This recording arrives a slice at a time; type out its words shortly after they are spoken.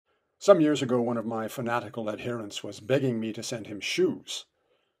Some years ago, one of my fanatical adherents was begging me to send him shoes.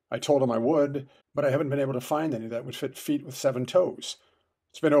 I told him I would, but I haven't been able to find any that would fit feet with 7 toes.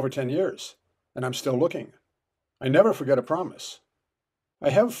 It's been over 10 years, and I'm still looking. I never forget a promise.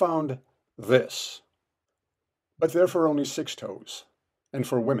 I have found this, but they're for only 6 toes, and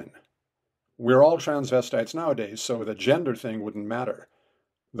for women. We're all transvestites nowadays, so the gender thing wouldn't matter.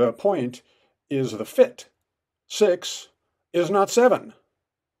 The point is the fit. 6 is not 7.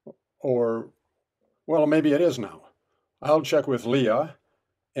 Or, well, maybe it is now. I'll check with Lia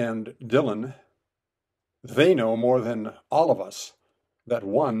and Dylan. They know more than all of us that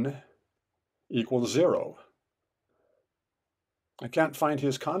 1 equals 0. I can't find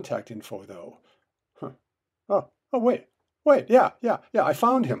his contact info, though. Huh. Wait, yeah, I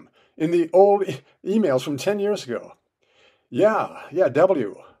found him in the old emails from 10 years ago. Yeah,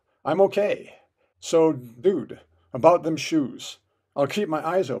 W. I'm okay. So, dude, about them shoes. I'll keep my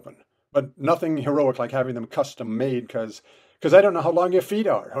eyes open, but nothing heroic like having them custom made, because I don't know how long your feet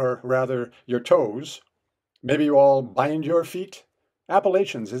are, or rather, your toes. Maybe you all bind your feet?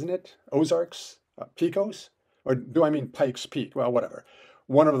 Appalachians, isn't it? Ozarks? Pecos? Or do I mean Pikes Peak? Well, whatever.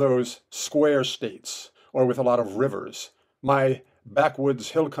 One of those square states, or with a lot of rivers. My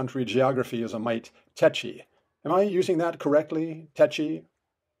backwoods hill country geography is a mite tetchy. Am I using that correctly? Tetchy?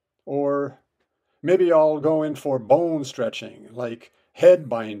 Or maybe I'll go in for bone stretching, like head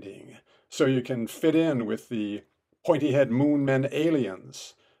binding, so you can fit in with the pointy-head Moonmen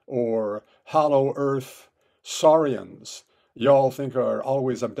aliens, or hollow earth saurians y'all think are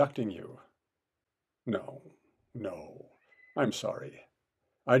always abducting you. No, I'm sorry.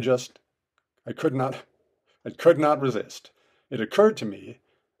 I could not resist. It occurred to me,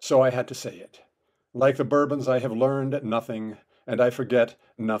 so I had to say it. Like the Bourbons, I have learned nothing, and I forget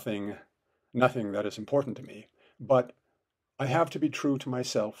nothing that is important to me. But I have to be true to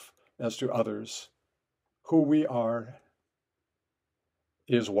myself as to others. Who we are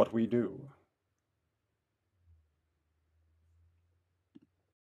is what we do.